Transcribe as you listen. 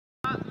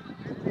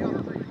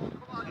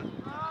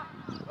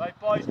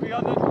boys, be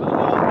on the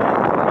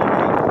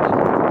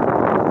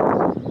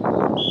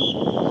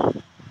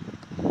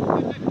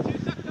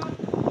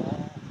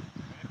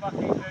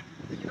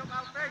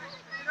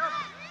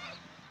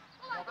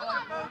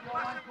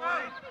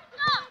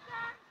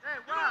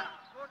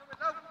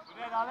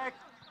Alex,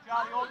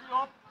 Charlie, hold it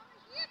up.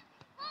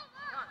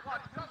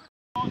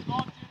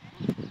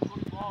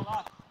 Good ball,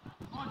 lad.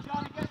 Come on,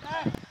 Charlie, get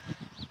there.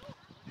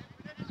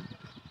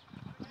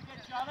 Get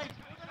Charlie.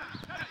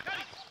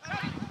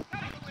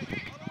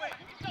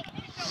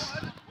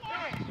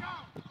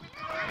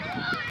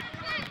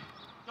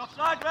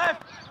 Offside, ref.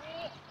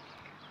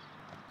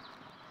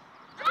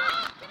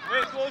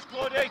 Where it goes,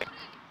 Cody.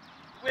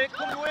 Wait,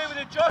 come away with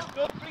it, Josh.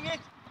 Don't bring it.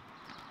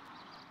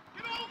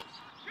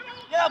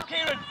 Get out,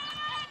 Kieran.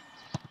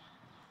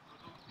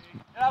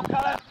 Get out,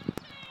 Callum.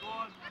 Go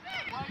on.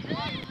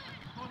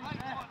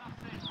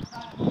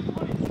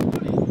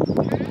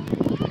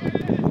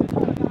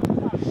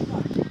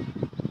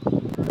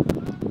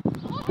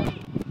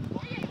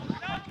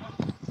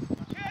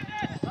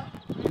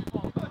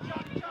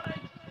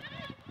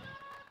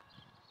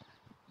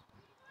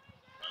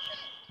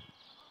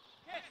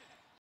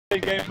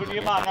 Get in front of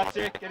your man, that's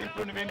it. Get in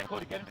front of him,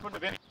 Cody, get in front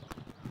of him.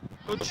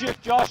 Good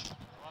shift, Josh.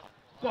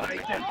 Go on,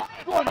 Ethan.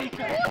 Go on,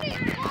 Ethan.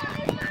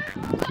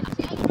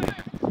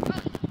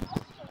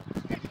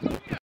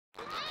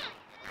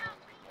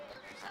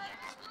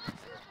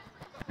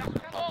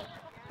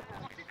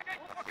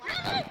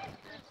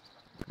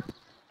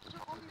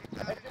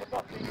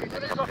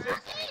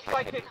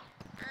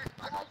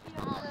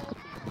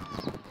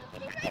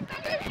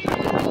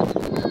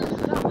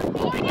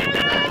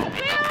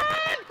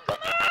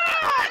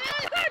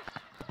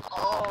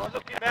 Oh,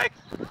 look at Meg.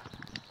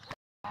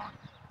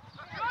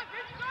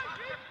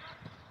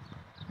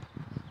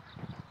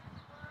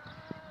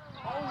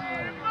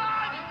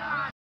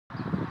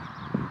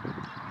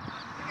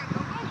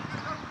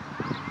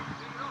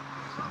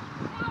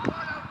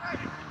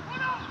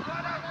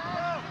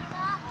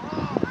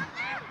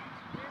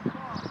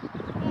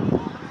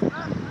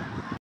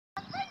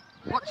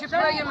 Watch your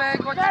player,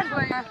 Meg, watch your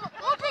player.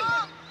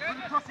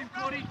 Cross him,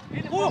 Cody.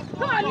 Come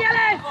on,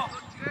 Yellis!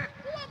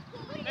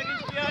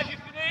 Megan's behind you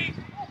if you need.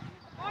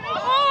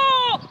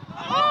 Oh!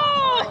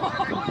 Oh!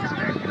 Come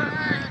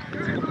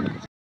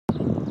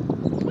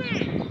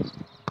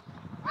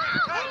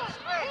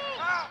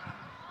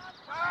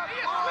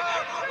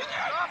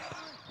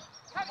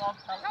on,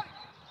 Callum.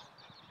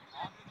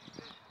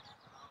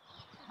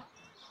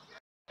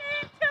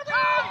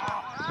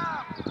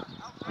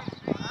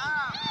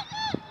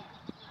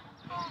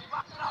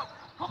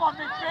 Come on,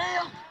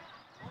 midfield!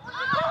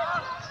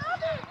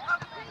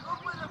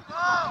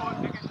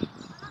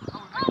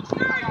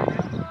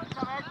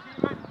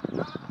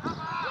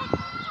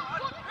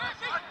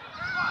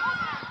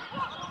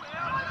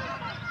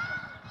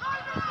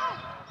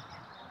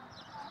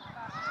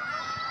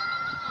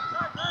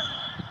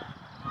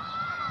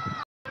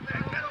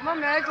 Come on,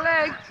 Meg,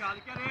 leg.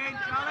 Charlie, get in,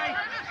 Charlie!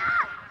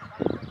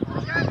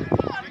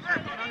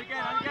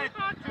 Again.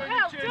 Turn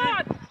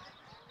in.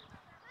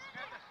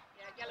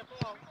 Yeah, yellow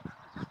ball.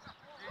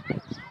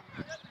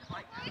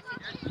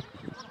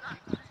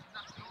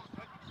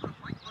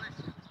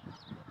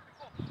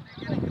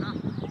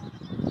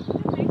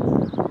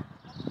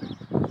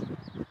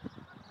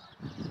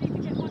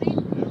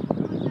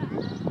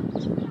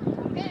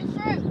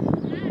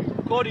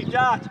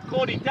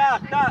 Cody,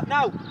 dart,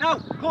 now,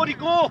 Cody,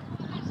 go!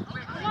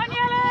 Come on,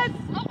 Yellis!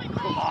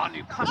 Come on,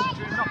 you passed it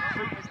to him, not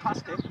through, you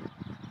passed it.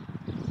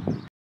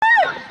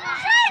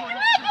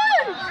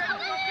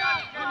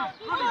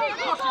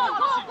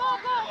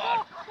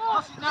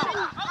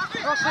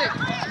 Cross it.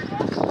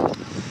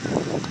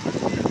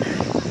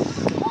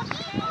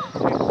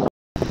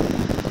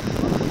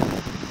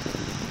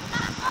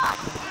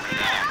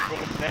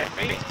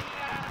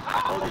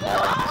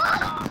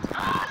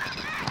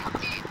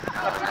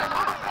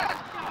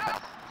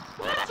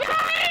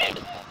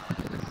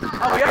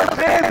 Oh, yes,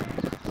 him!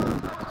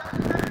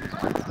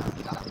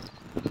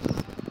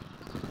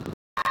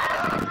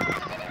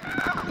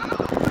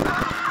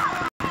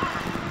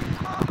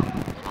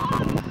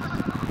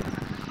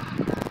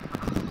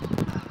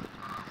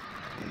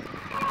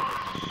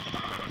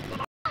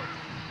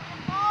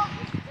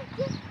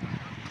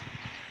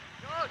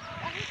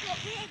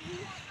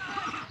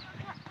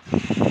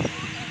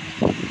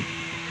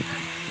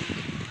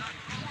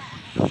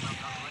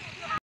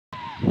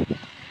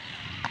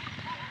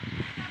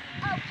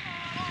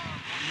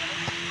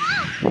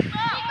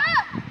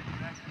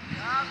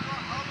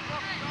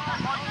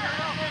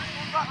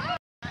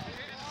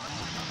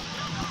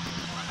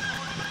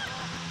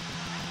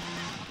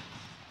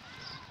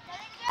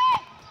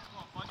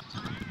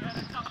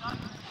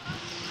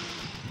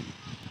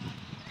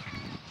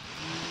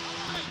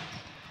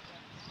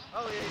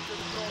 Oh, yeah, he's going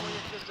to throw away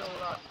his all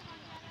that.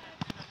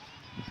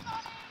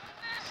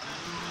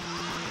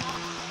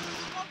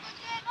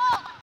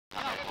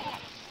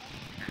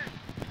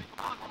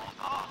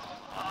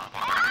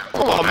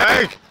 Come on,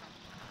 Meg!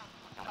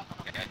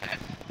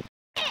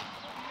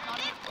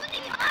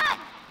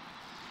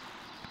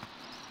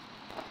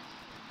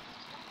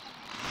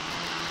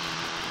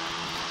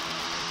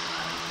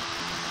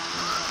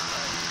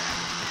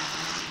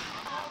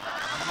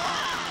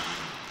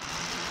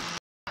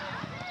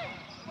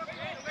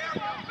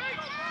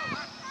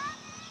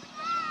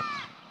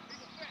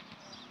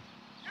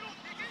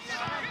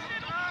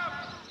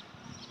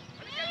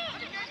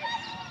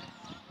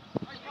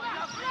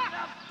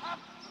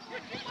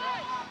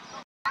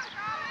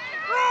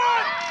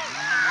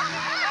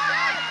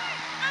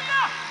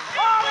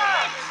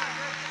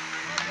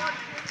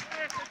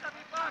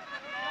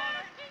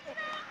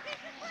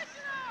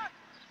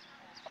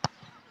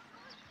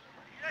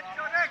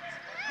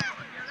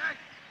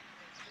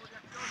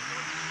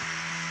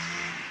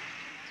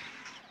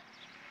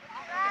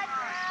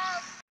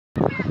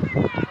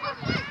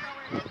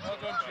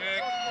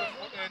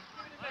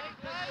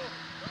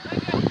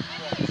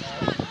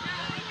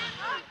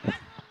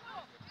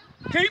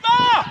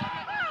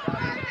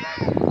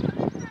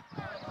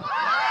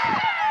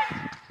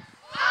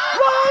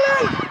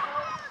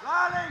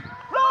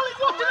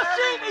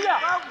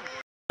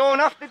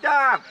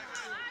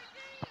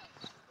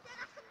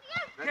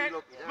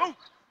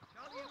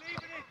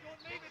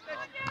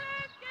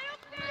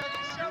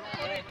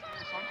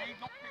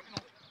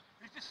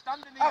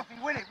 Alfie,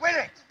 win it, win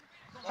it!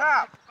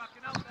 Tam!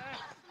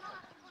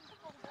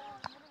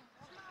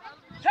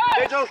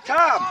 Middle,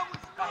 Tam!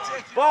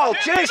 Ball,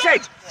 chase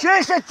it!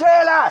 Chase it,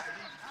 Taylor!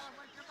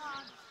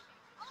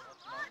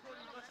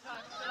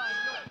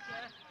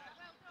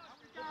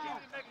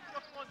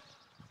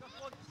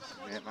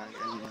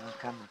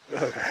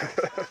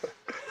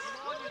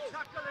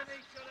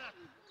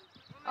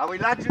 Are we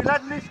lads, we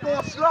letting this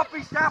go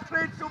sloppy, start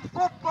playing some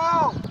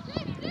football!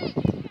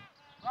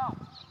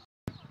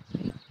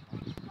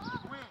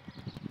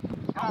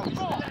 Are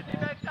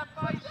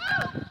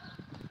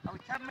we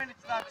 10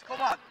 minutes, lads?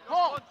 Come on!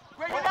 Paul,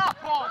 bring it up,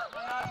 Paul!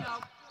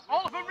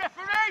 Oliver,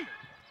 referee!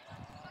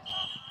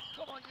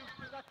 Come on, you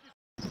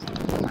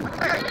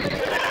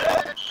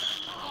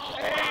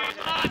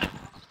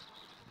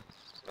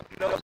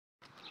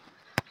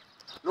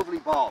Lovely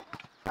ball.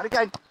 And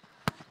again.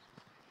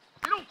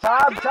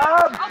 Tam!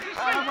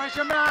 Where's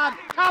your man?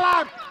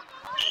 Callum!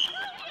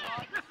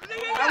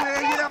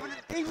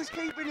 He was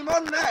keeping him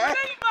on there.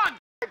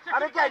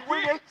 And again,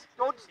 win it.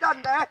 Don't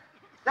stand there.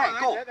 There,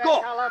 go.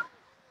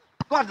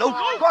 Go on, Luke.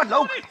 Go on,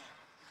 Luke.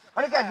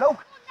 And again,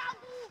 Luke.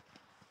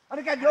 And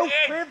again, Luke.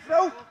 Play him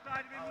through.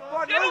 Go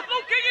on, Get Luke. up,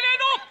 Luke, get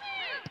it up!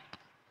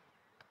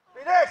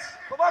 Finish.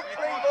 Come on,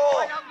 Clevo.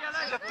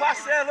 There's a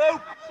pass there,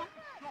 Luke.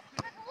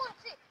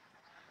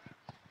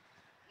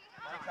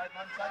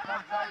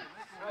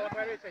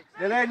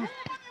 Still in.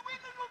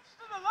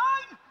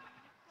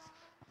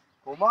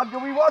 Come on, do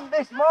we want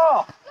this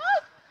more?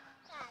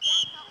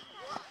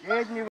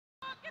 Jaden, you...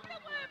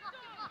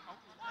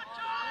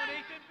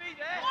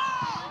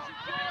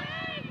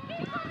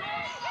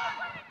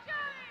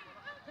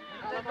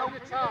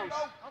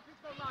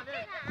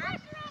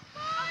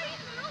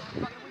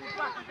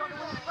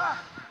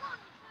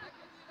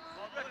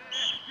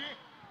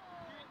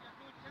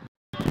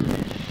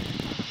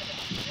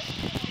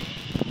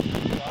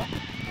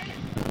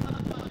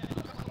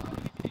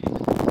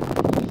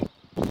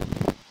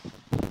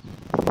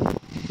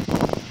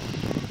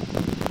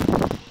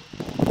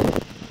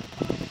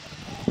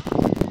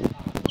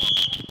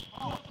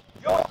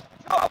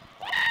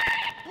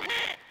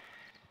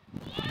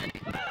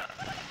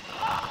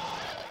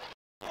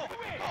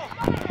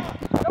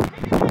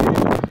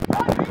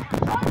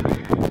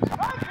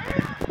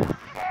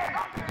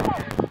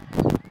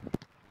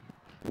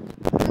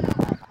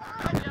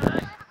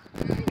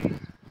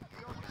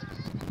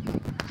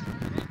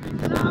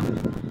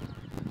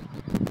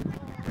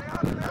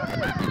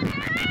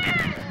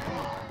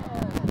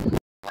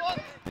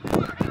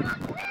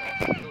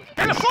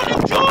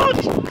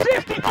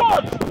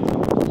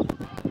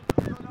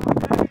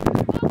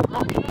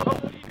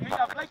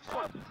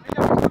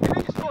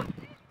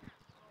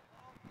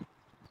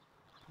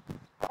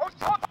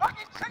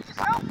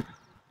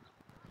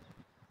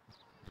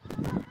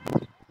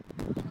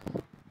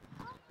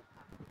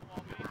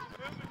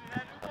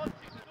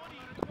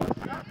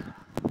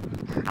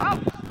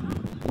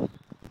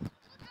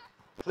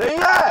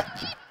 Clear!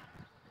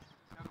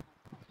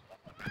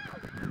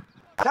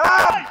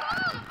 Tam!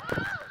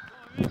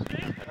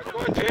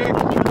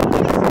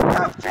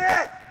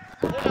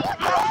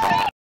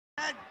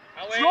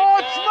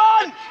 George,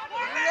 man!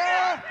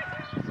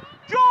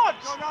 George!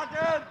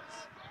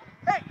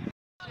 Hey!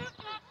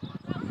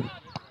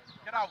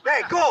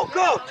 There, go!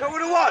 2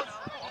 to 1!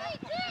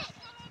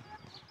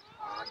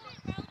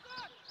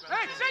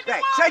 Hey,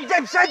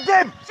 Send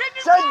him!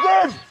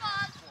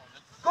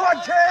 Go on,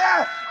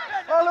 Taylor!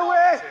 All the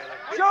way!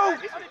 Shoot!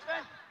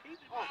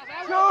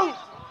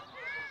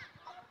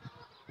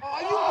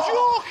 Are you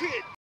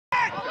joking?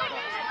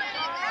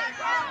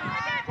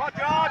 Come on,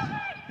 George!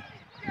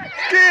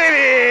 Get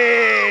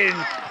in!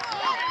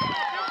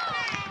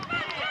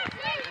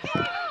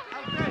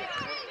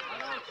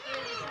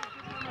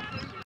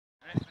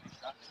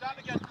 Start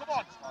again, come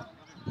on!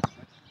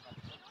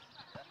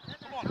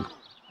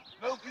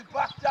 Move you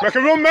back down! Make a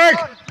run, Meg!